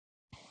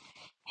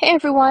Hey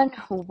everyone,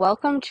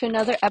 welcome to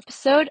another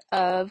episode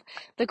of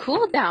The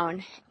Cool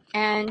Down.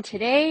 And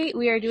today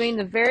we are doing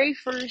the very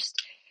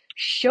first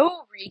show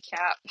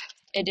recap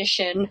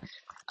edition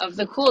of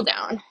The Cool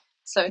Down.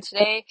 So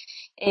today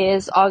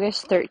is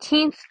August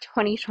 13th,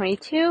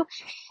 2022,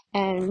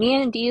 and me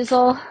and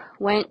Diesel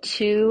went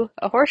to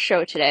a horse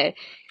show today.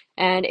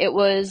 And it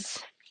was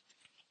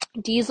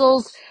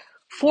Diesel's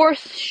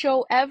fourth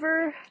show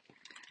ever,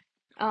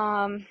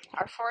 our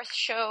fourth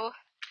show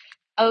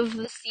of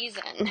the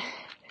season.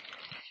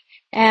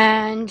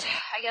 And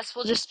I guess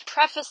we'll just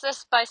preface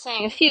this by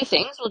saying a few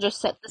things. We'll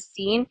just set the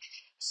scene.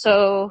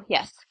 So,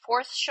 yes,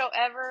 fourth show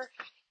ever.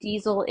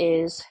 Diesel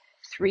is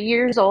 3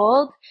 years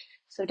old,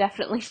 so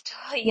definitely still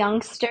a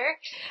youngster.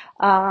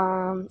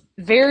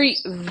 Very,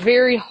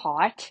 very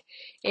hot.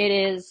 It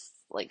is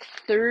like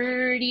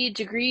 30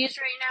 degrees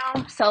right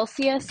now,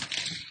 Celsius,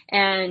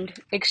 and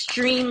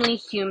extremely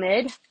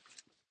humid.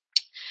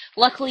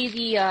 Luckily,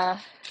 the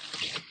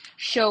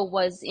show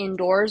was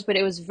indoors, but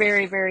it was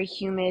very, very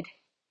humid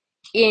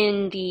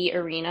in the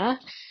arena,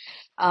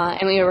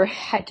 and we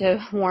had to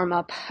warm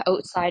up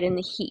outside in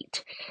the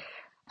heat.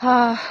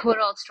 What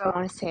else do I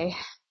want to say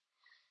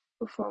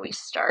before we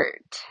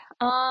start?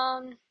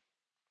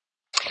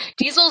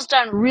 Diesel's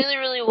done really,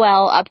 really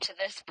well up to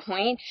this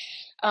point.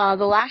 The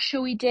last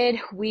show we did,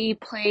 we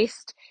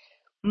placed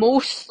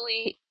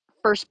mostly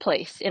first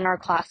place in our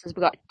classes.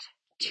 We got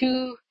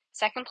two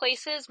second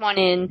places, one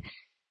in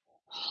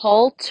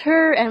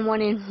halter and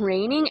one in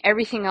reining.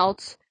 Everything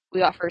else we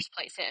got first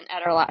place in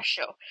at our last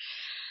show.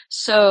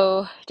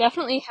 So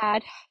definitely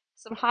had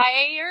some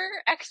higher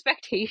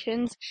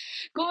expectations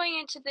going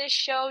into this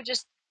show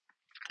just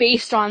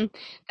based on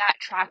that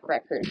track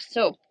record.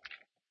 So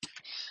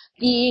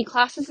the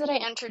classes that I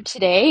entered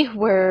today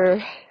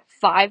were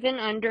 5 and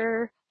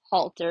under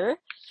halter,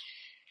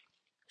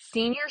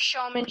 senior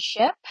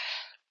showmanship,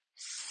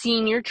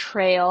 senior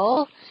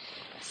trail,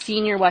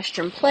 senior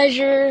western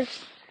pleasure,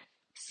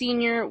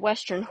 senior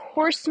western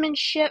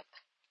horsemanship,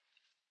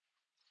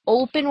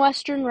 open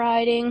western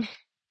riding,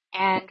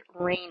 and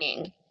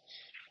reining.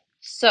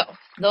 So,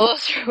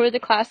 those were the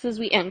classes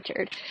we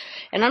entered.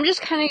 And I'm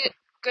just kind of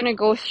going to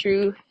go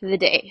through the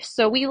day.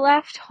 So, we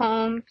left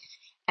home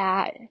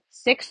at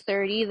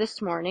 6:30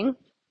 this morning.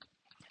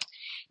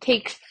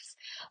 Takes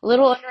a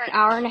little under an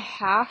hour and a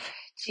half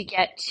to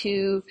get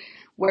to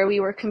where we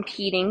were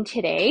competing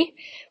today.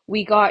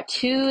 We got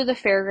to the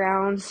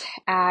fairgrounds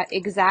at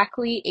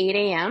exactly 8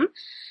 a.m.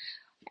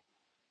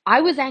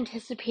 I was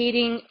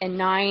anticipating a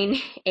 9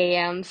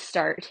 a.m.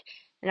 start.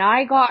 And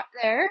I got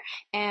there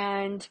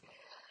and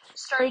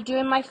started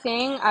doing my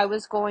thing. I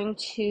was going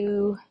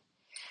to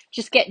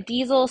just get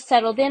Diesel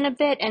settled in a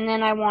bit, and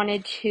then I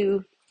wanted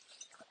to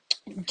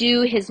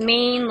do his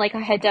mane like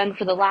I had done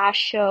for the last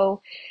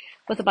show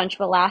with a bunch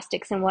of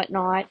elastics and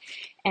whatnot.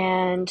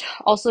 And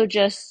also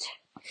just,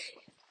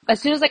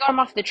 as soon as I got him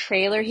off the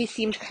trailer, he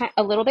seemed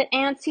a little bit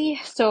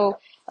antsy. So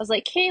I was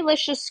like, hey,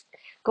 let's just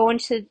go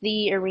into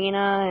the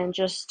arena and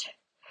just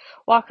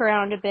walk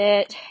around a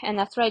bit. And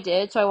that's what I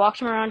did. So I walked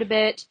him around a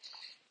bit,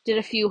 did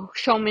a few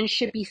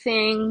showmanshipy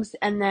things,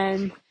 and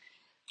then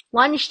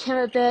lunged him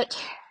a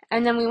bit,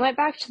 and then we went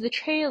back to the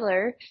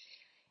trailer,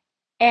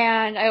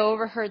 and I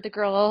overheard the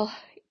girl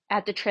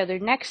at the trailer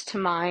next to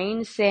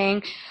mine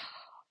saying,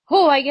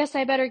 oh, I guess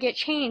I better get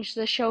changed.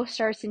 The show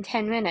starts in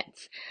 10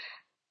 minutes.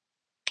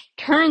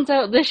 Turns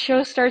out this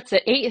show starts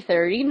at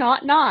 8:30,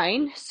 not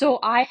 9, so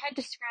I had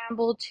to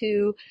scramble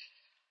to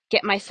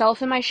get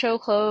myself in my show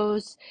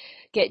clothes,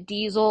 get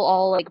Diesel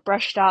all like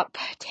brushed up,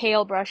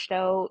 tail brushed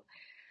out,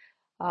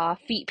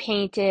 feet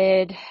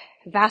painted,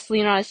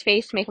 Vaseline on his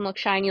face to make him look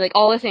shiny, like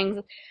all the things.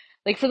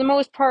 Like for the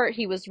most part,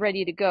 he was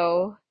ready to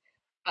go.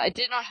 But I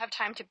did not have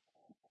time to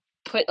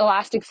put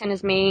elastics in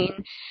his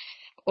mane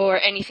or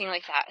anything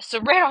like that.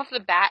 So right off the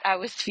bat, I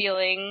was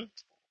feeling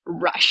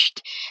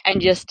rushed and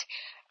just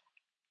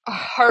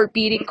heart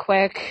beating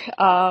quick,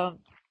 and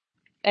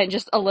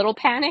just a little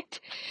panicked.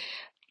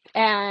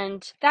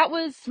 And that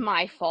was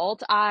my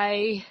fault.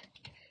 I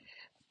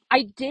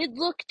did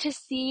look to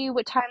see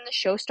what time the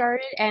show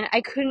started, and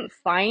I couldn't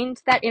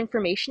find that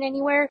information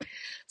anywhere.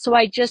 So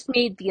I just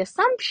made the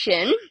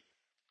assumption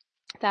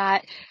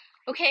that,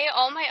 okay,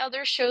 all my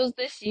other shows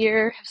this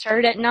year have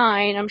started at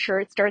 9. I'm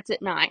sure it starts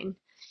at 9.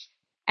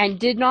 And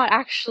did not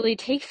actually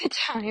take the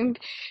time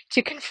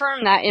to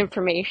confirm that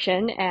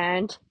information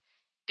and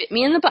bit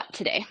me in the butt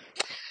today.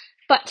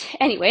 But,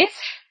 anyways,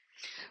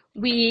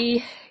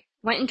 we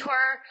went into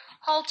our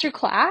halter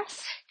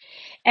class,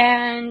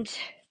 and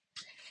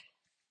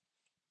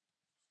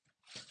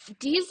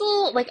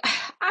Diesel, like,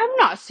 I'm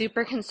not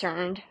super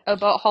concerned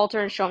about halter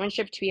and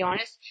showmanship, to be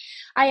honest.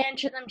 I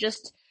enter them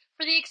just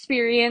for the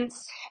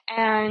experience,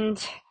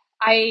 and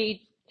I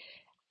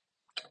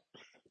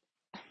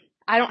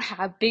I don't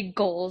have big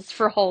goals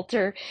for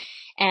halter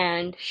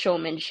and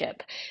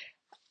showmanship.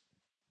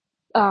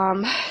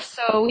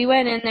 So we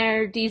went in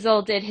there.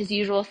 Diesel did his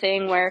usual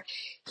thing where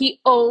he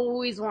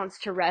always wants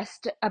to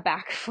rest a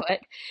back foot.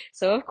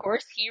 So of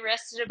course he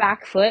rested a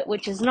back foot,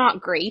 which is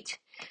not great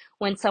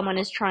when someone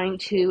is trying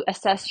to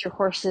assess your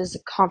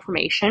horse's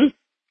conformation.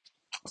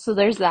 So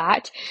there's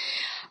that.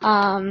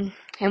 And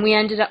we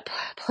ended up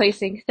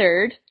placing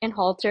third in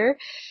halter,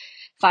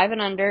 5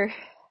 and under.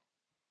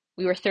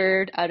 We were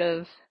third out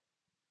of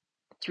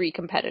 3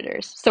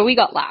 competitors. So we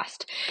got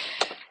last.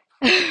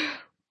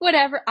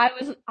 Whatever.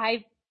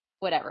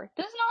 Whatever.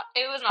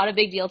 It was not a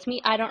big deal to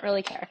me. I don't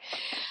really care.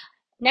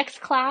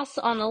 Next class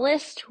on the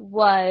list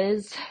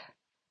was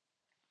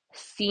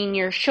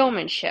senior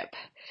showmanship.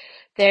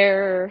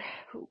 There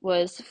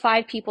was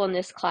 5 people in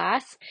this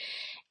class,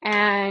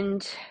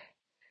 and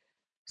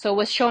so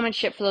with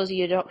showmanship, for those of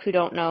you who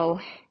don't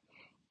know,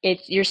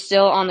 you're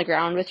still on the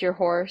ground with your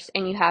horse,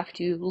 and you have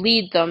to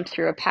lead them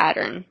through a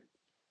pattern.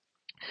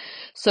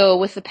 So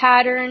with the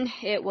pattern,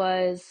 it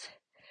was,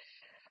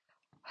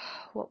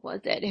 what was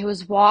it? It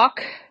was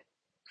walk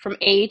from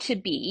A to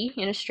B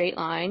in a straight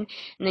line,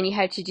 and then you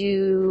had to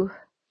do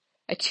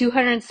a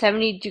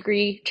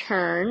 270-degree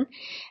turn,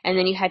 and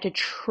then you had to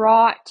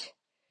trot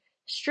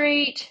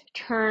straight,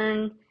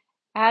 turn,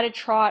 add a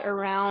trot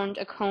around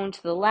a cone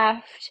to the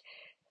left,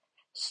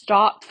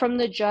 stop from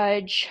the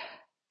judge,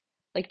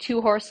 like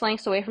 2 horse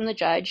lengths away from the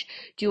judge,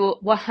 do a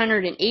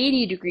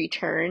 180-degree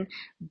turn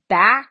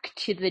back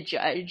to the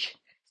judge,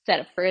 set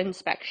up for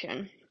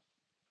inspection.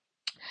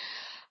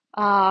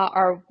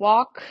 Our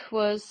walk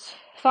was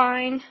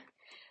fine.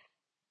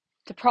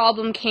 The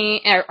problem came,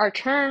 our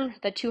turn,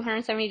 the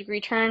 270-degree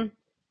turn,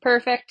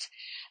 perfect.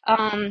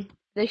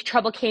 The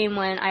trouble came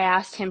when I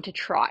asked him to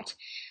trot.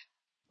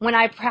 When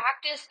I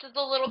practiced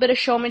the little bit of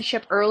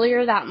showmanship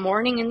earlier that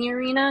morning in the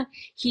arena,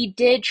 he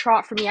did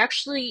trot for me,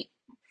 actually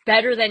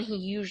better than he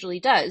usually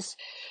does.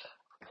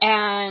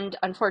 And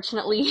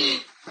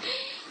unfortunately,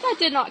 that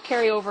did not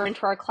carry over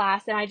into our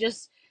class, and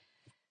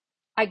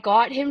I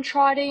got him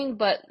trotting,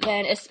 but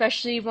then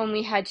especially when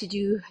we had to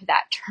do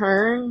that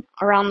turn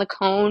around the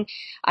cone,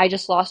 I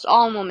just lost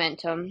all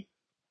momentum.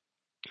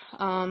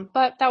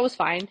 But that was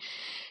fine.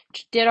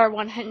 Did our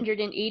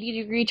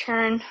 180-degree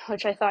turn,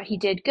 which I thought he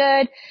did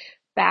good.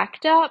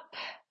 Backed up,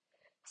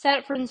 set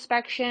it for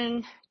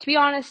inspection. To be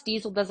honest,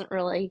 Diesel doesn't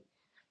really.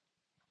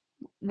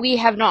 I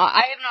have not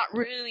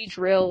really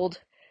drilled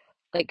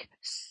like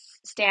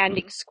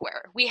standing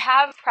square. We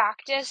have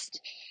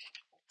practiced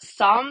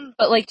some,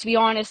 but like to be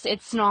honest,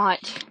 it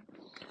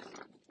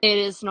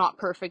is not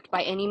perfect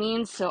by any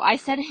means. So I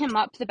set him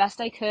up the best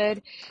I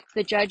could.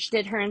 The judge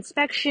did her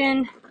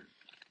inspection,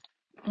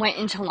 went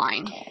into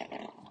line.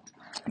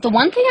 The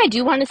one thing I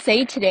do want to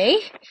say today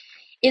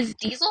is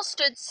Diesel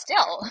stood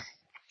still.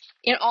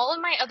 In all of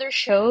my other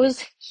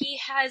shows, he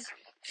has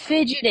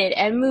fidgeted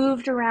and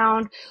moved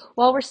around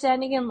while we're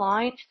standing in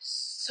line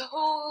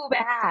so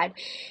bad.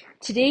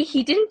 Today,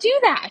 he didn't do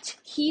that.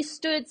 He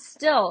stood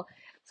still.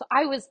 So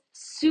I was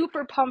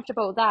super pumped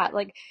about that.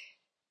 Like,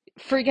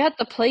 forget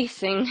the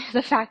placing.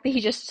 The fact that he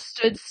just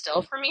stood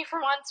still for me for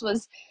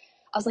once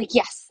I was like,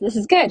 yes, this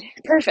is good.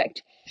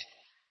 Perfect.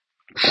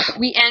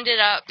 We ended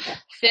up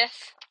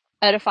 5th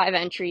out of 5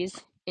 entries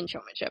in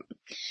showmanship.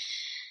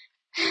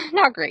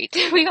 Not great.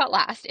 We got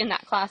last in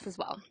that class as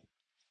well.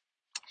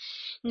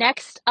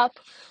 Next up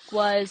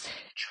was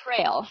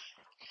trail.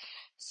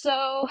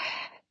 So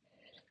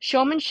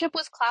showmanship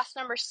was class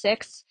number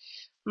 6.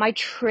 My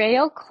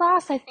trail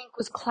class, I think,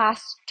 was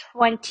class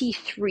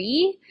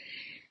 23.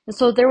 And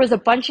so there was a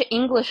bunch of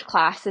English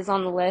classes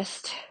on the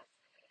list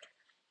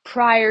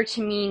prior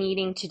to me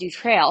needing to do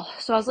trail.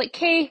 So I was like,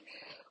 okay,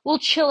 we'll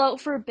chill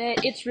out for a bit.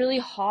 It's really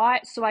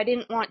hot, so I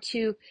didn't want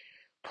to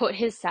put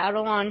his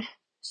saddle on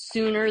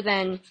sooner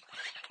than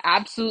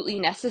absolutely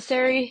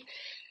necessary.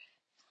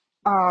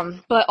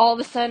 But all of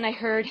a sudden I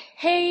heard,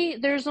 hey,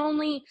 there's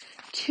only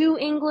 2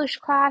 English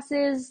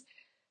classes,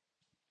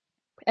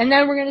 and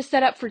then we're going to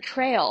set up for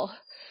trail.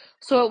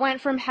 So it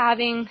went from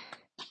having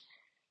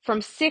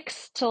from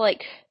 6 to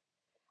like,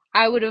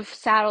 I would have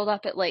saddled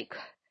up at like,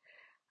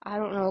 I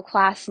don't know,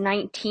 class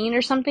 19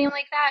 or something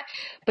like that.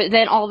 But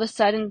then all of a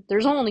sudden,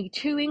 there's only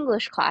 2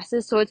 English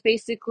classes. So it's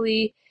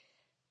basically,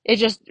 it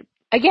just,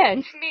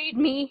 again, made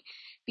me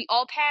be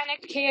all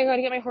panicked. Okay, I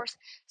gotta get my horse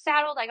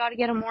saddled. I gotta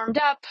get him warmed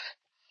up.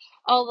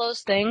 All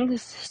those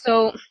things.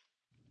 So,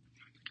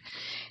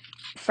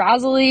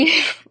 frazzled,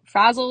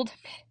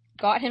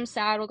 got him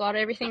saddled, got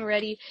everything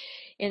ready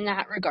in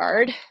that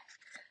regard.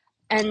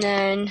 And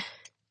then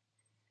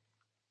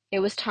it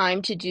was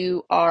time to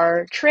do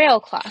our trail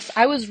class.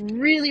 I was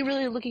really,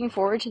 really looking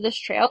forward to this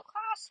trail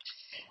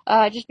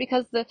class, just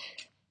because the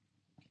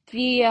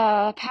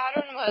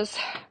pattern was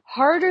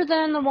harder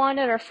than the one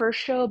at our first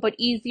show, but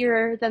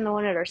easier than the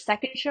one at our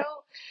second show.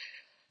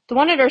 The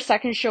one at our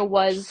second show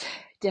was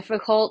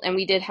difficult, and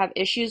we did have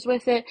issues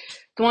with it.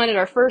 The one at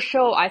our first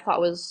show I thought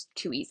was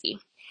too easy.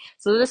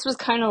 So this was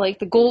kind of like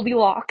the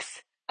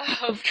Goldilocks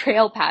of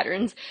trail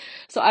patterns.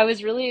 So I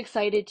was really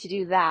excited to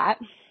do that.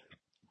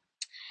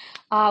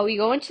 We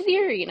go into the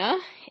arena,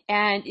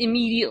 and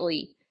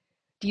immediately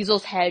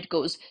Diesel's head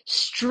goes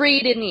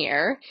straight in the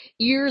air,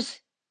 ears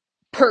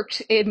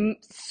perked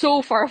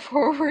so far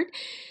forward.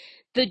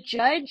 The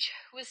judge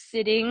was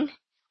sitting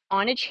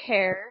on a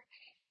chair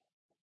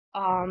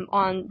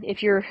on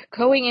if you're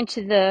going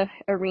into the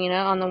arena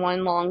on the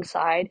one long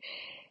side,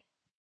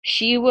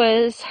 she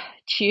was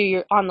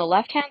on the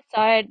left hand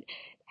side,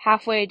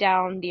 halfway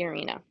down the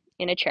arena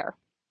in a chair.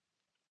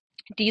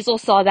 Diesel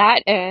saw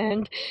that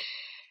and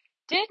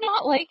did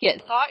not like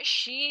it. Thought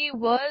she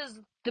was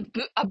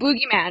a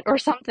boogeyman or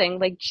something.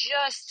 Like,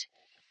 just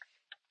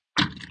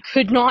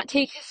could not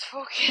take his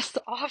focus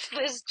off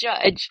this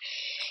judge.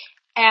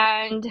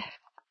 And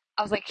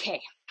I was like,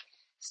 "Okay,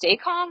 stay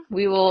calm.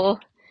 We will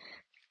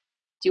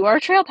do our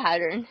trail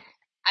pattern."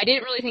 I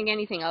didn't really think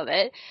anything of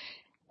it.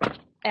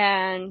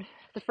 And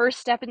the first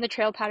step in the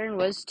trail pattern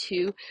was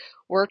to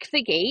work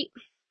the gait.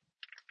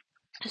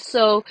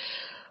 So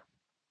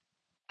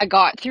I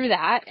got through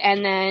that.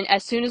 And then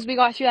as soon as we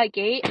got through that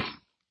gate,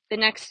 the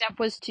next step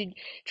was to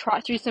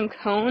trot through some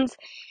cones,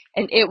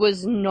 and it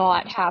was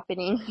not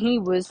happening. He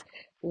was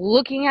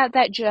looking at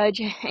that judge,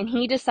 and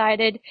he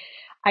decided,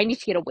 I need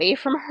to get away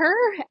from her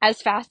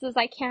as fast as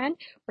I can,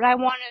 but I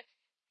want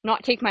to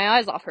not take my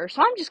eyes off her.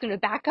 So I'm just going to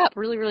back up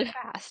really, really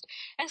fast.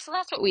 And so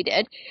that's what we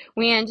did.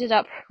 We ended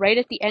up right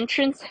at the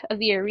entrance of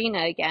the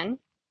arena again.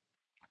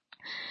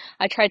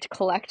 I tried to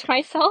collect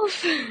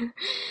myself.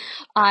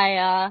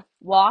 I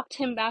walked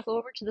him back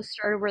over to the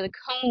start of where the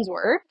cones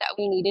were that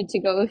we needed to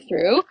go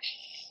through.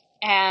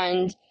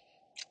 And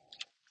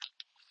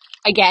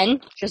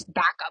again, just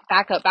back up,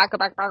 back up, back up,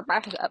 back up,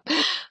 back up.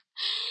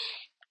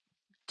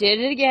 Did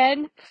it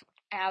again.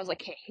 And I was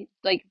like, hey,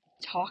 like,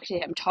 talk to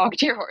him, talk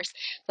to your horse. So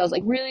I was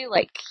like, really,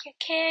 like,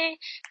 okay,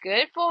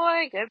 good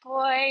boy, good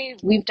boy.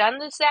 We've done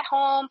this at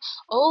home.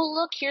 Oh,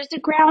 look, here's the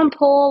ground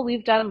pole.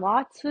 We've done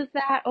lots of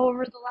that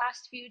over the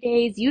last few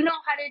days. You know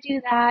how to do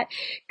that.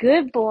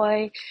 Good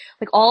boy.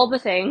 Like, all the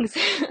things.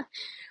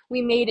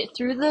 We made it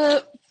through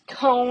the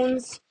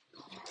cones,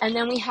 and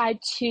then we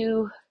had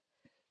to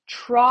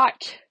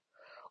trot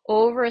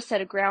over a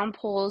set of ground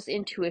poles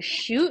into a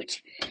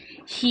chute.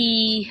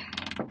 He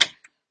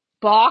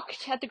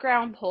balked at the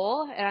ground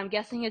pole, and I'm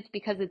guessing it's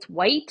because it's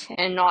white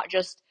and not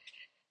just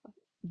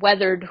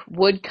weathered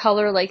wood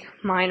color like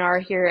mine are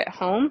here at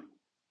home.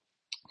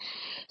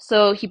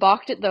 So he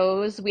balked at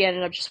those. We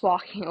ended up just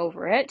walking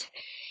over it.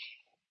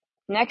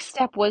 Next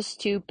step was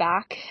to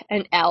back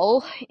an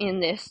L in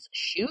this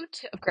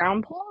chute of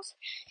ground poles,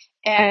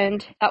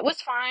 and that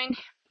was fine.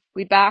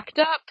 We backed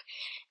up,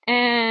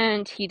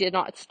 and he did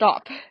not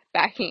stop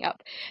backing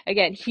up.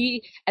 Again,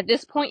 at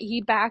this point,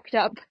 he backed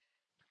up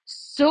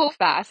so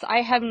fast.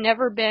 I have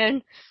never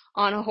been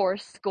on a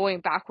horse going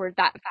backward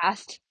that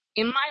fast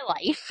in my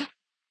life.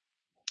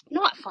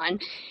 Not fun.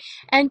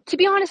 And to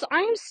be honest,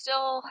 I'm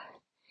still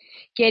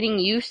getting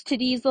used to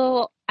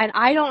Diesel, and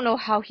I don't know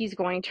how he's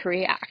going to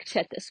react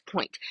at this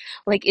point.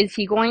 Like, is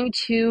he going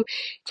to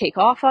take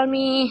off on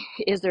me?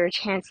 Is there a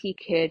chance he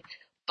could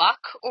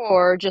buck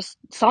or just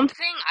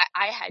something?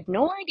 I had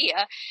no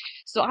idea.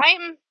 So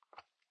I'm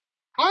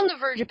on the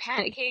verge of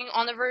panicking,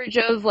 on the verge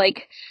of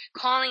like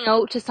calling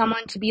out to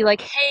someone to be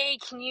like, hey,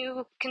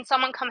 can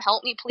someone come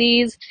help me,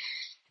 please?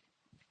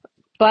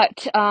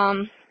 But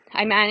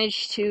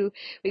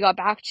we got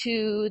back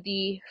to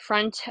the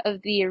front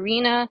of the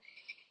arena,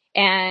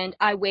 and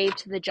I waved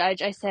to the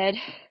judge. I said,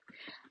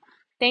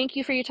 thank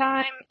you for your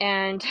time,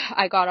 and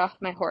I got off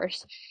my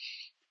horse.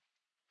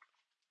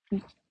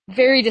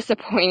 Very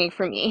disappointing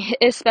for me,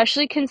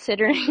 especially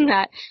considering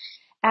that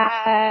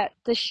at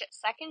the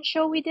second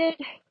show we did,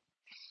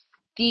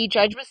 the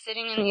judge was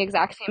sitting in the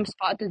exact same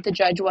spot that the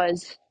judge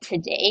was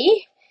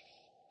today,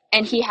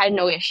 and he had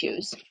no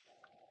issues.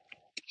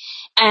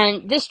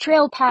 And this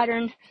trail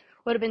pattern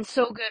would have been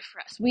so good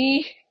for us.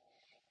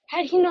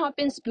 Had he not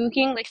been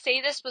spooking, like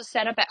say this was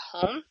set up at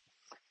home,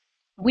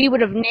 we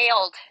would have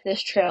nailed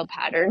this trail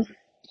pattern.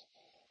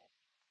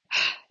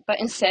 But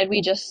instead,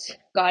 we just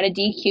got a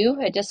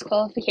DQ, a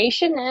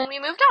disqualification, and we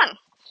moved on.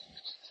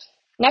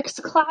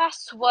 Next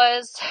class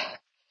was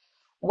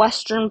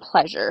Western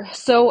Pleasure.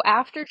 So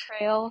after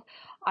trail,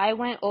 I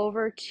went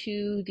over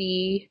into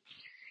the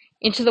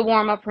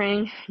warm-up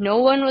ring. No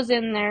one was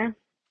in there.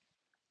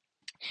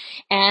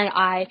 And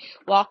I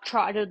walked,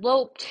 trotted,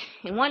 loped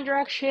in one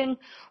direction,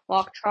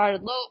 walked,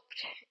 trotted,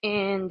 loped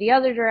in the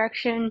other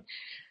direction,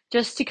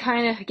 just to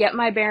kind of get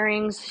my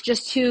bearings,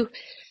 just to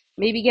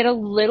maybe get a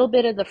little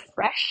bit of the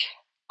fresh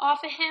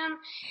off of him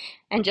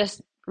and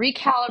just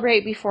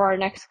recalibrate before our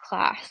next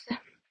class.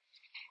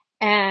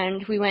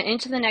 And we went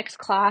into the next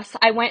class.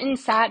 I went and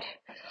sat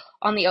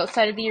on the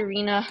outside of the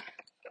arena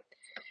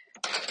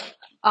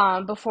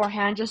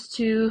beforehand just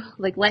to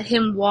like let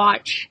him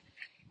watch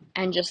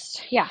and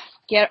just, yeah,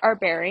 get our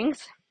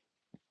bearings.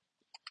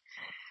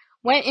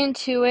 Went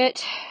into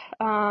it.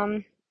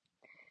 The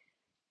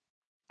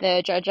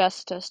judge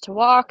asked us to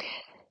walk.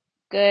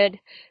 Good.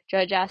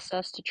 Judge asked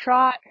us to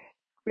trot.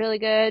 Really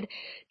good.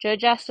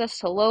 Judge asked us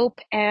to lope,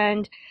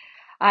 and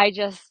I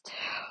just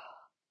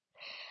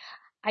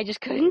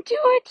couldn't do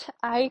it.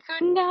 I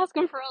couldn't ask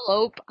him for a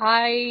lope.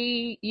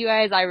 You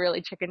guys, I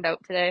really chickened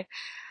out today.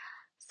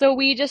 So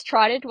we just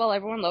trotted while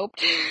everyone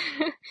loped.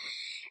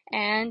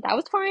 And that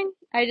was fine.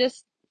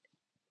 This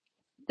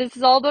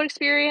is all about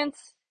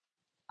experience.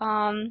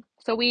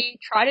 So we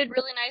trotted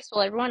really nice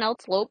while everyone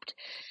else loped.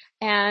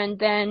 And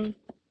then,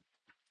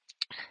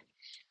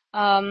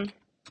 um,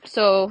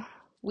 so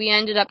we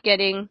ended up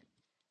getting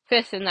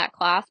fifth in that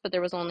class, but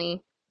there was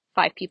only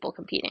 5 people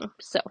competing.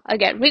 So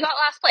again, we got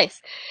last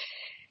place.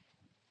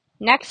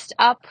 Next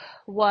up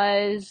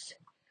was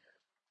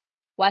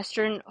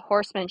Western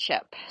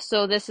horsemanship.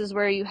 So this is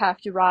where you have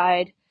to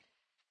ride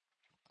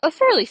a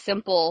fairly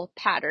simple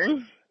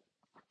pattern.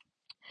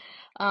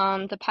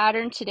 The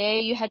pattern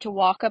today, you had to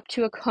walk up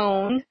to a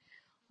cone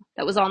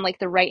that was on like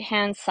the right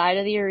hand side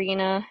of the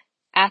arena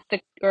at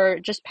the or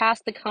just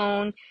past the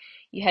cone.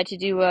 You had to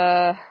do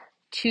a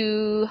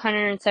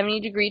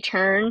 270-degree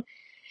turn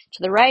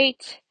to the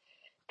right,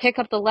 pick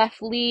up the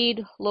left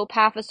lead, lope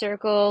half a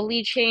circle,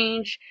 lead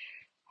change,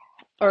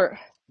 or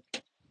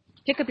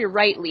pick up your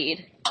right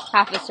lead,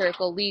 half a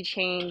circle, lead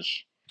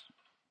change,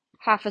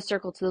 half a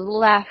circle to the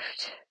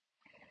left,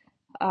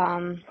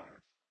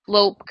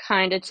 lope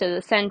kind of to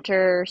the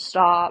center,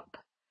 stop,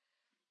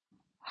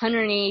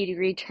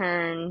 180-degree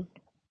turn,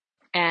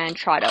 and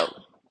trot out.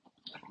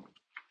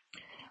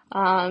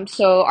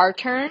 So our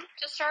turn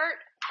to start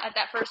at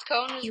that first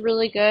cone was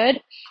really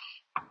good.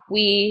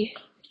 We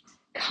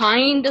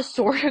kind of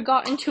sort of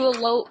got into a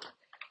lope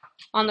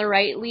on the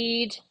right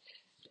lead,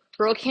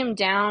 broke him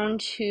down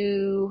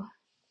to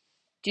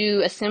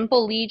do a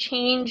simple lead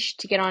change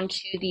to get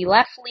onto the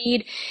left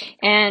lead,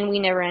 and we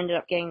never ended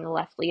up getting the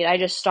left lead. I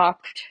just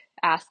stopped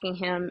asking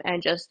him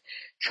and just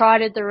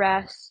trotted the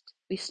rest.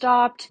 We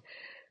stopped,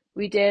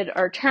 we did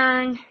our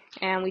turn,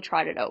 and we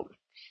trotted out.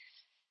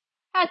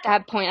 At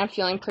that point, I'm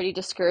feeling pretty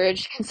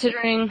discouraged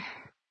considering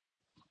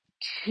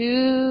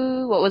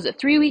what was it,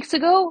 3 weeks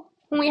ago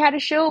when we had a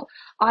show,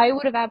 I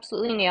would have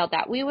absolutely nailed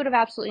that. We would have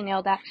absolutely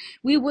nailed that.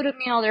 We would have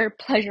nailed our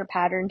pleasure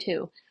pattern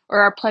too,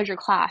 or our pleasure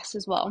class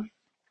as well.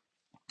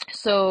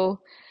 So,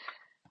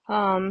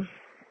 yeah,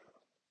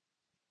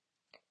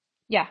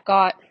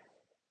 got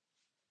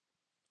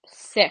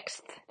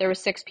sixth. There were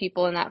 6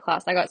 people in that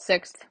class. I got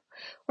sixth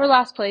or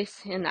last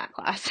place in that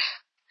class.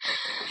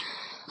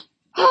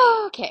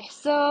 Okay,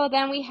 so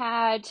then we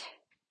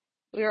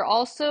were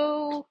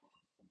also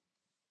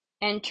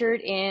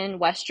entered in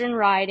Western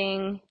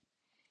riding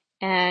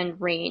and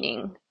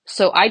reining.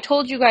 So I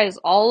told you guys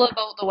all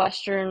about the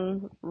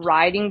Western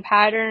riding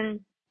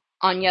pattern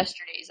on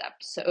yesterday's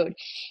episode,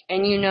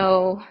 and you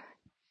know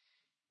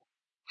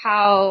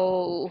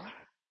how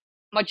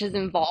much is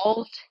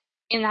involved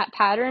in that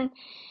pattern.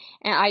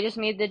 And I just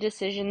made the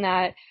decision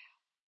that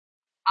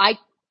I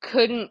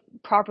couldn't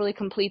properly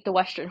complete the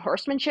Western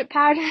horsemanship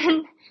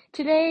pattern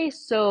today,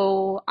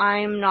 so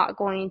I'm not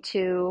going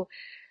to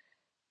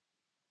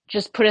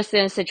just put us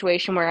in a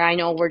situation where I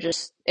know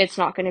it's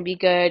not going to be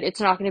good.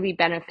 It's not going to be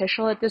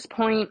beneficial at this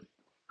point.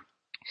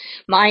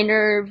 My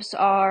nerves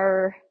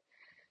are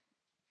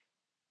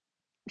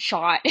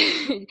shot.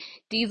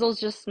 Diesel's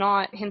just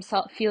not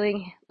himself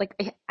feeling like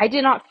it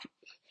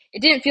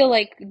didn't feel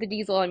like the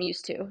Diesel I'm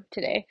used to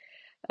today.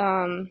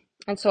 And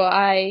so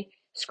I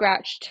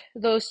scratched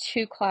those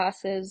 2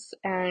 classes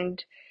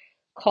and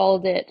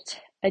called it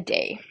a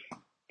day.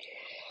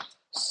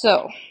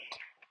 So,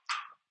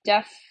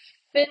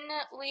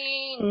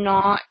 definitely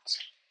not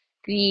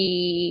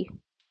the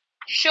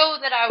show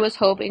that I was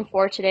hoping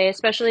for today,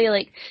 especially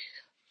like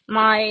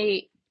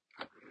my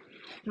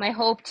my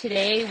hope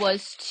today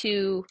was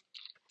to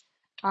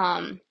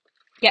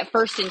get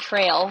first in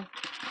trail,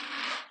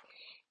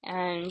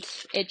 and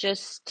it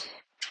just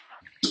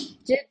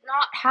did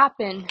not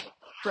happen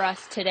for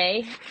us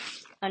today,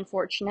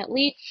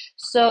 unfortunately.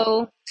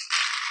 So,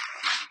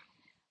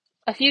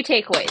 a few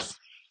takeaways.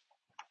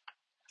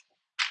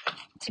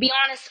 To be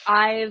honest,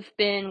 I've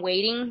been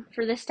waiting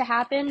for this to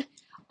happen.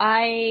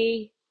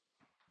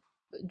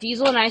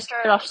 Diesel and I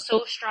started off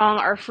so strong.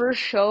 Our first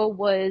show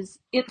was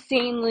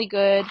insanely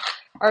good.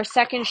 Our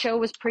second show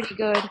was pretty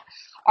good.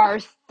 Our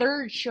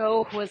third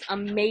show was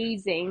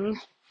amazing.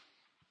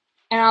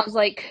 And I was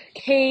like,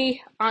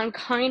 okay, I'm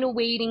kind of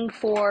waiting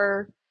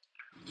for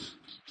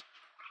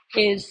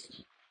his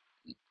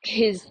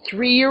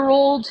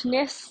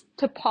 3-year-oldness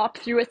to pop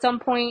through at some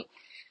point.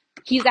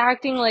 He's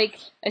acting like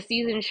a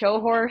seasoned show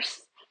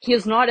horse. He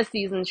is not a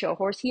seasoned show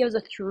horse. He is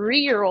a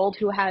 3-year-old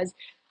who has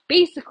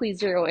basically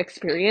zero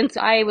experience.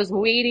 I was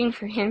waiting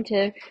for him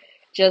to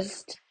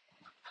just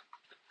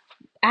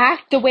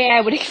act the way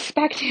I would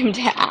expect him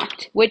to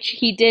act, which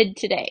he did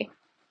today.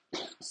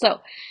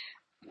 So,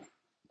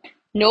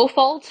 no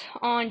fault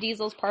on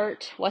Diesel's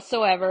part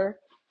whatsoever.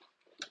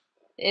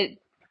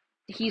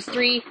 He's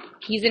 3,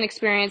 he's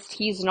inexperienced,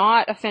 he's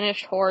not a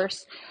finished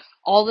horse,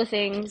 all the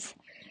things.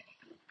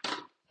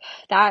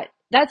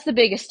 That's the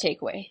biggest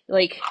takeaway.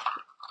 Like,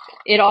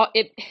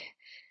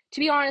 to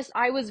be honest,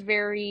 I was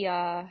very,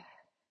 I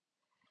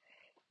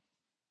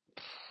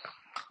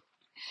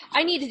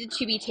needed it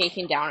to be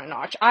taken down a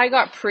notch. I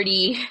got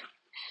pretty,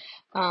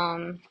 I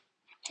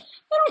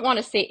don't want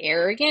to say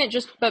arrogant,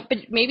 but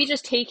maybe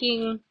just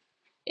taking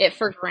it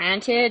for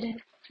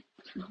granted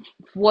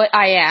what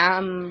I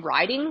am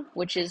riding,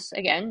 which is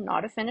again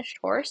not a finished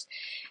horse,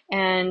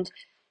 and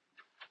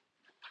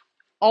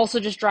also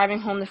just driving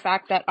home the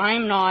fact that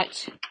I'm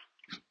not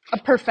a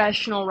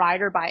professional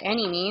rider by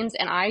any means,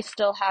 and I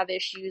still have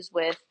issues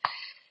with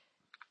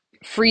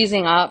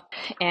freezing up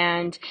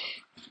and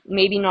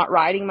maybe not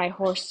riding my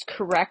horse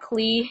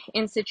correctly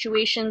in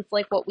situations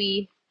like what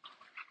we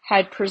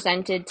had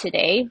presented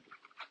today.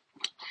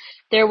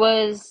 There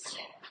was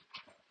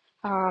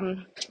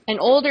an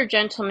older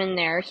gentleman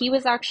there. He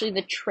was actually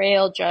the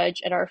trail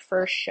judge at our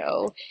first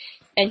show,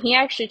 and he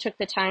actually took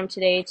the time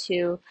today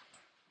to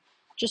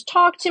just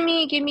talk to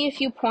me, give me a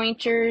few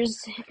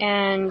pointers,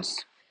 and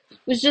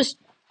was just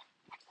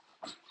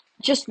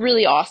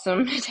really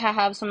awesome to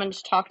have someone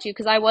to talk to,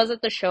 because I was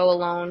at the show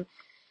alone,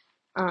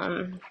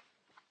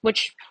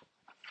 which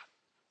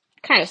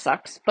kind of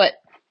sucks, but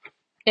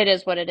it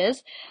is what it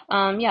is.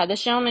 Yeah,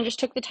 this gentleman just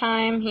took the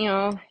time,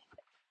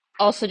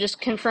 also just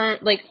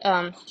confirmed, like,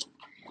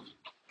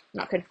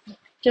 not good,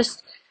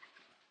 just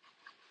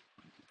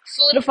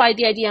solidified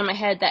the idea in my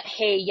head that,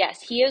 hey,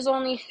 yes, he is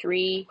only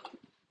 3.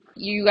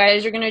 You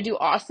guys are going to do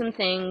awesome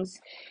things.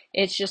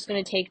 It's just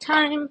going to take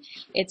time.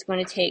 It's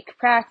going to take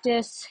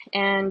practice.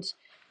 And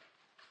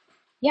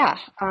yeah,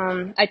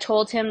 I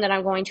told him that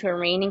I'm going to a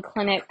reining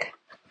clinic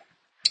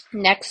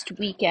next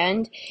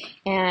weekend,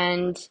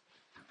 and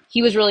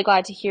he was really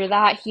glad to hear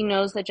that. He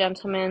knows the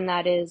gentleman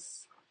that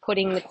is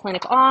putting the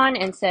clinic on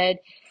and said,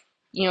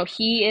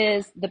 he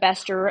is the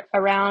best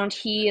around.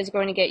 He is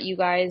going to get you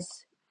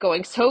guys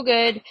going so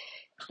good.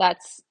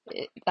 That's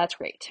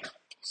great.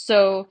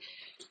 So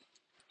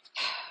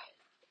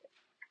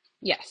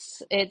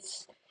yes, it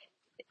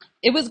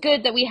was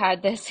good that we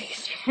had this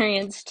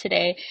experience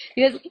today,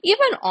 because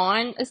even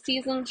on a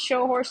seasoned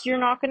show horse, you're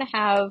not going to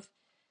have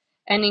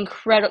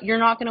you're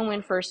not going to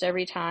win first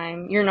every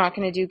time. You're not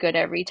going to do good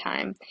every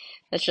time.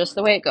 That's just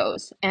the way it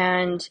goes.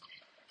 And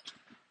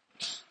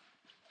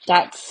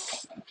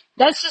that's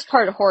just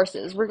part of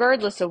horses,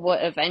 regardless of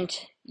what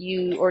event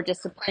or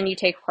discipline you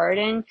take part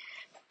in.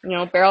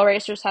 Barrel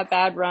racers have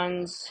bad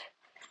runs,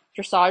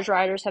 dressage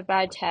riders have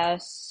bad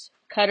tests,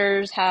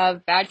 cutters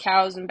have bad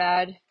cows and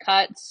bad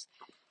cuts.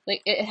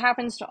 Like, it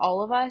happens to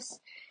all of us,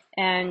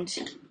 and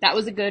that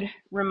was a good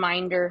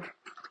reminder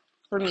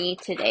for me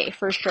today,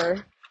 for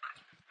sure.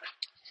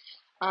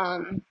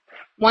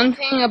 One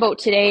thing about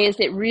today is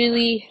it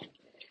really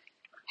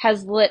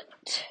has lit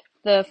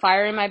the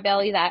fire in my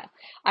belly that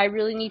I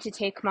really need to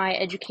take my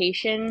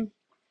education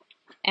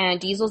and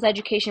Diesel's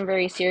education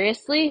very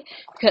seriously,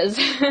 because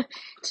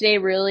today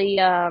really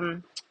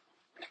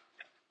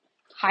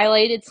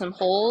highlighted some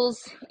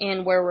holes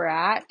in where we're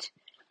at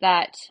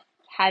that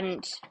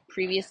hadn't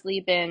previously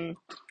been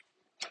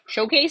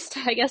showcased,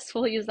 I guess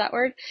we'll use that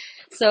word.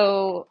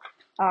 So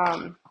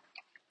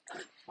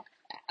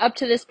up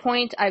to this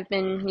point, I've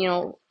been,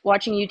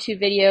 watching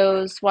YouTube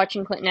videos,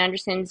 watching Clinton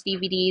Anderson's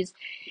DVDs,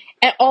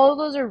 and all of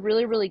those are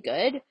really, really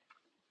good.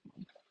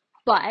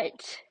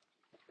 But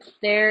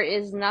there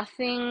is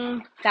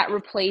nothing that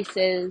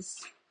replaces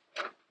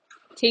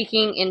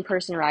taking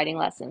in-person riding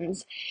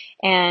lessons.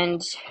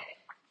 And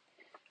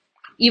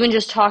even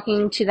just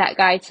talking to that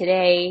guy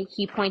today,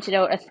 he pointed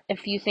out a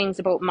few things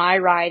about my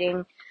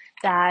riding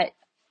that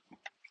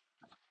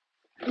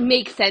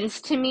make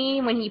sense to me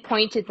when he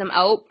pointed them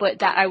out, but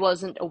that I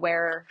wasn't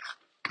aware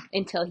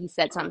until he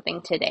said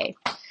something today.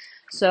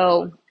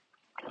 So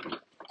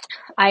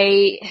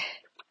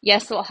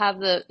yes, we'll have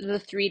the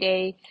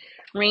 3-day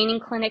reining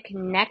clinic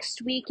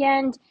next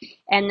weekend,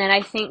 and then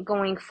I think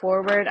going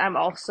forward, I'm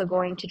also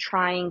going to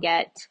try and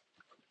get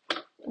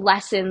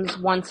lessons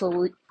once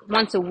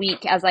a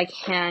week as I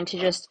can, to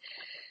just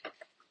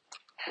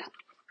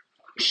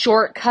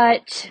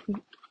shortcut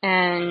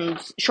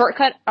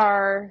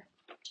our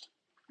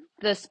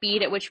the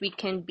speed at which we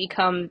can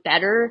become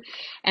better,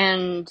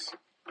 and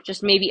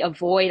just maybe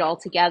avoid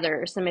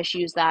altogether some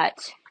issues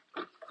that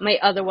might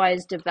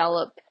otherwise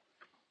develop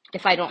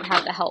if I don't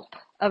have the help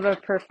of a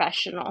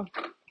professional.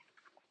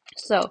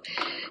 So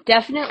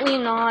definitely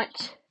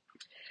not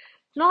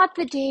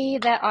the day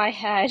that I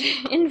had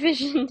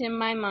envisioned in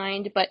my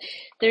mind, but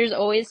there's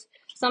always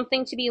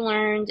something to be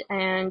learned,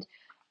 and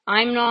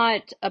I'm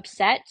not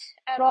upset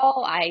at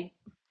all. I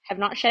have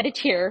not shed a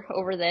tear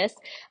over this.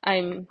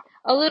 I'm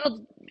a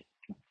little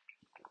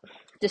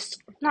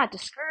not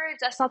discouraged,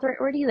 that's not the right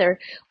word either.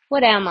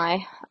 What am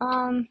I?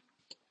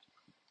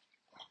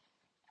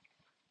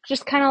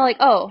 Just kind of like,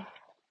 oh,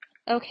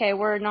 okay,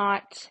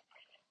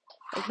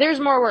 there's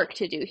more work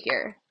to do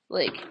here.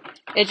 Like,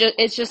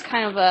 it's just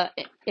kind of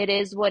it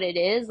is what it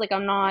is. Like,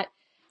 I'm not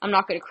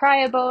going to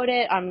cry about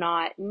it. I'm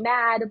not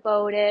mad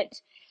about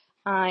it.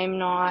 I'm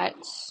not,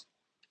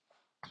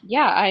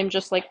 yeah, I'm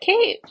just like,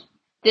 okay,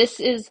 this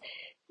is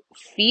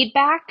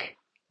feedback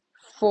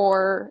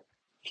for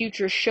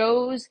future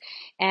shows,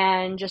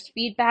 and just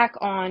feedback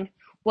on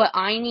what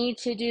I need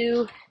to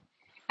do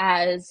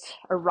as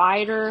a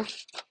rider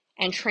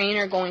and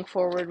trainer going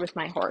forward with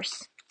my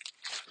horse.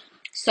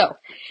 So,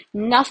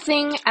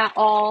 nothing at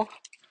all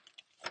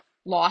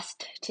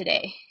lost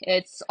today.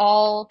 It's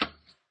all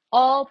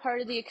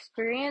part of the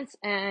experience,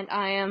 and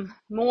I am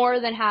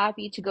more than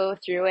happy to go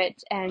through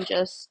it and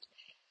just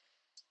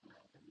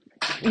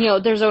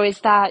there's always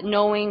that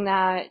knowing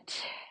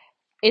that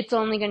it's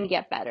only going to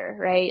get better,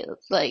 right?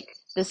 Like,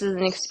 this is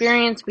an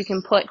experience we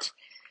can put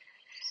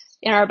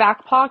in our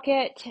back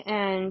pocket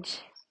and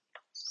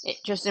it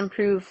just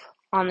improve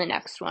on the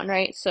next one,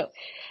 right? So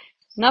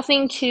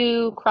nothing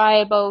to cry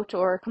about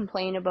or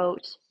complain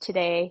about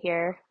today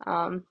here.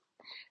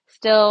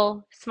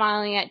 Still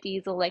smiling at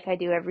Diesel like I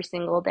do every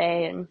single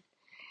day, and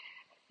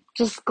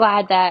just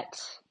glad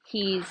that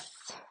he's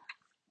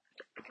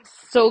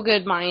so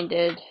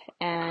good-minded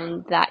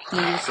and that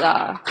he's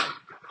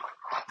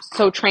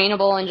so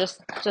trainable and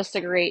just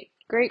a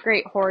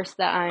great horse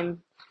that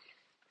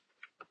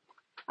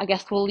I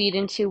guess will lead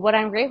into what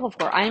I'm grateful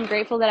for. I'm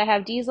grateful that I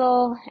have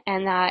Diesel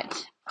and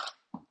that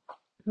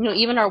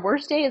even our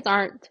worst days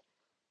aren't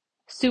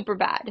super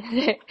bad.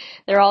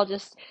 They're all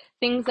just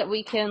things that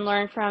we can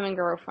learn from and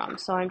grow from.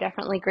 So I'm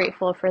definitely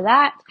grateful for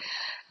that.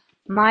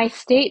 My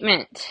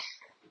statement: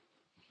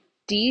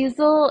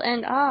 Diesel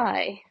and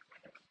I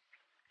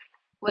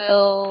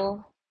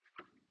will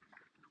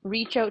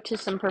reach out to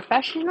some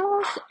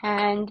professionals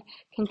and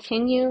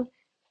continue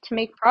to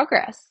make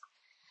progress.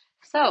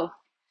 So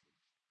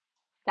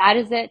that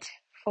is it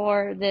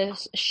for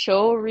this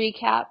show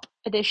recap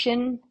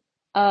edition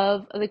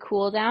of the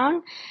Cool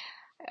Down.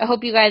 I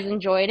hope you guys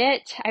enjoyed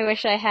it. I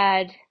wish I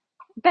had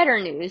better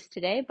news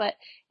today, but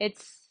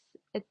it's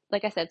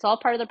like I said, it's all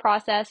part of the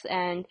process,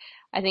 and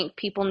I think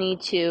people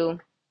need to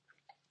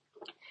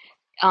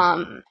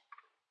um,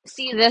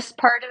 see this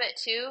part of it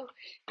too.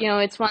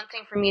 It's one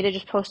thing for me to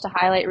just post a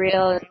highlight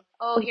reel and,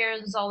 oh,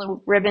 here's all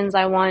the ribbons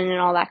I won and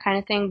all that kind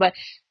of thing, but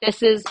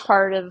this is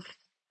part of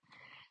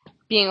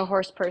being a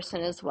horse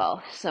person as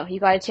well. So you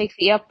got to take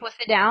the up with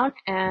the down,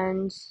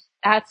 and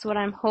that's what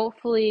I'm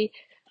hopefully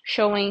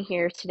showing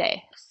here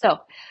today. So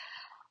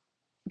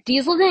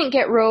Diesel didn't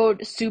get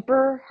rode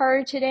super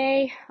hard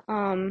today.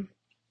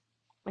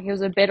 Like, it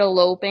was a bit of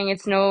loping.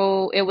 It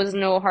was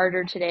no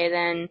harder today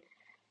than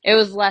it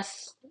was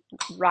less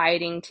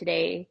riding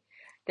today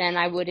than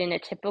I would in a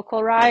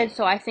typical ride.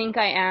 So I think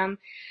I am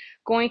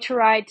going to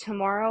ride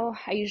tomorrow.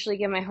 I usually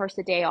give my horse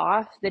a day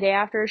off the day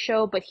after a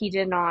show, but he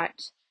did not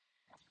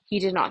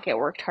get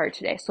worked hard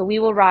today. So we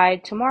will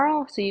ride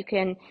tomorrow. So you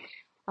can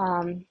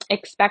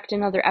expect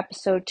another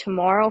episode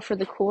tomorrow for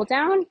the cool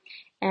down.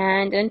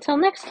 And until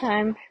next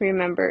time,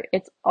 remember,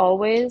 it's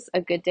always a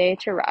good day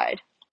to ride.